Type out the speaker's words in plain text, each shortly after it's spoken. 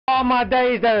Oh, my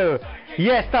days, though.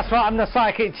 Yes, that's right, I'm the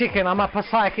psychic chicken. I'm a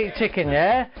psychic chicken,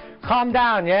 yeah? Calm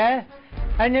down, yeah?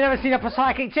 And you never seen a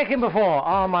psychic chicken before?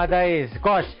 Oh, my days.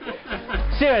 Gosh.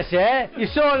 Serious, yeah? You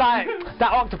saw, like,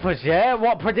 that octopus, yeah?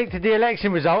 What predicted the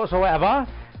election results or whatever?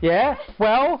 Yeah?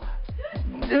 Well,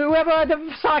 whoever had the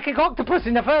psychic octopus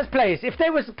in the first place, if they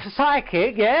was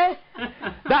psychic, yeah?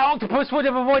 That octopus would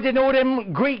have avoided all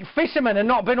them Greek fishermen and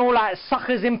not been all like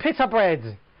suckers in pita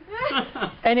bread.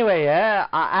 Anyway, yeah,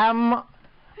 I am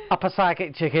a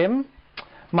psychic chicken.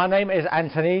 My name is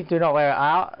Anthony, do not wear it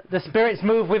out. The spirits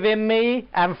move within me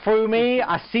and through me.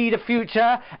 I see the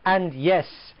future, and yes,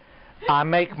 I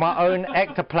make my own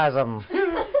ectoplasm.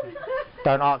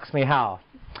 Don't ask me how.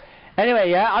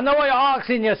 Anyway, yeah, I know what you're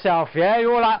asking yourself, yeah?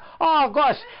 You're all like, oh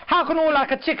gosh, how can all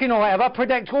like a chicken or whatever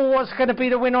predict all what's going to be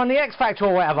the winner on the X Factor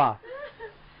or whatever?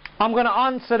 I'm going to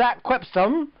answer that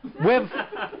question with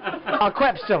a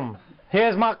question.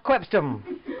 Here's my question.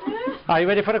 Are you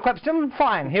ready for the question?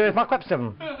 Fine, here is my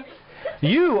question.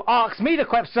 You ask me the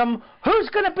question, who's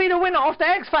going to be the winner of the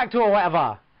X Factor or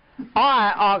whatever?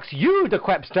 I ask you the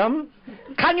question,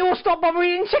 can you all stop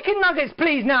bothering eating chicken nuggets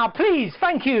please now, please,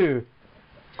 thank you.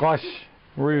 Gosh,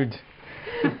 rude.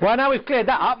 Well, now we've cleared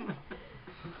that up,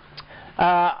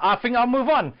 I think I'll move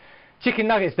on. Chicken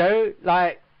nuggets though,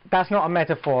 like, that's not a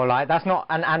metaphor, like, that's not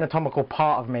an anatomical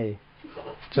part of me.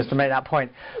 Just to make that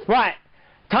point. Right,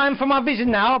 time for my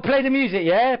vision now. Play the music,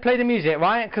 yeah? Play the music,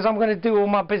 right? Because I'm going to do all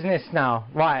my business now.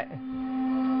 Right.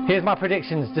 Here's my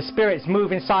predictions. The spirits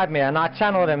move inside me and I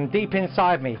channel them deep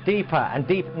inside me. Deeper and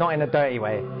deep, not in a dirty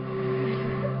way.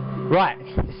 Right,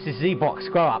 this is Z-Box,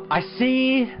 grow up. I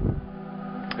see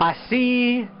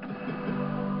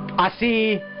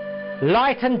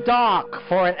light and dark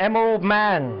for an emerald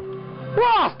man.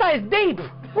 Wow, that is deep!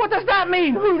 What does that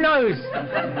mean? Who knows?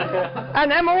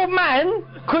 An emerald man?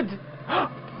 Could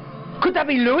that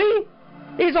be Louis?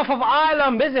 He's off of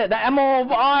Ireland, is it? The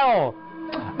Emerald Isle.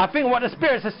 I think what the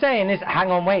spirits are saying is,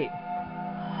 hang on, wait.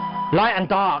 Light and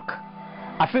dark.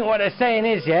 I think what they're saying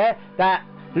is, yeah, that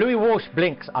Louis Walsh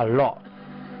blinks a lot.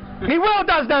 He well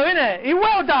does though, innit? He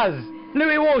well does.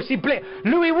 Louis Walsh, he blink.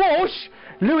 Louis Walsh,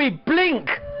 Louis blink.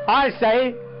 I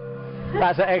say,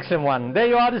 that's an excellent one. There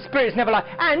you are, the spirits never lie.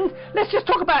 And let's just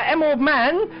talk about Emerald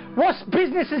Man. What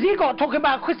business has he got talking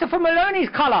about Christopher Maloney's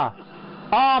colour?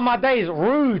 Ah, my days,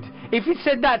 rude. If he'd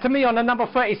said that to me on the number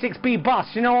 36B bus,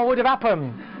 you know what would have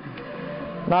happened?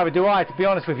 Neither do I, to be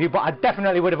honest with you, but I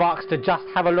definitely would have asked to just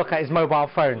have a look at his mobile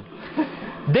phone.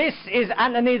 This is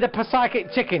Anthony the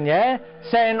Psychic Chicken, yeah?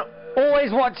 Saying,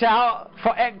 always watch out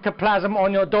for ectoplasm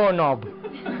on your doorknob.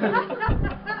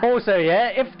 Also, yeah,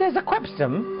 if there's a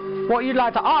question, what you'd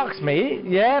like to ask me,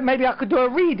 yeah, maybe I could do a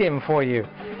reading for you.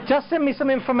 Just send me some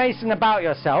information about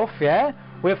yourself, yeah?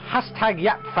 With hashtag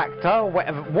YappFactor,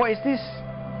 whatever. What is this?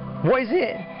 What is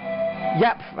it?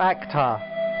 YappFactor.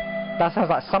 That sounds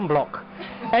like sunblock.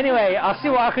 Anyway, I'll see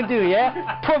what I can do,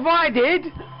 yeah?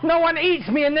 Provided no one eats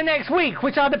me in the next week,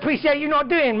 which I'd appreciate you not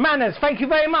doing. Manners, thank you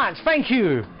very much. Thank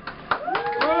you.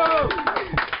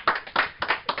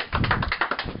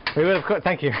 We will have got,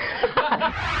 thank you.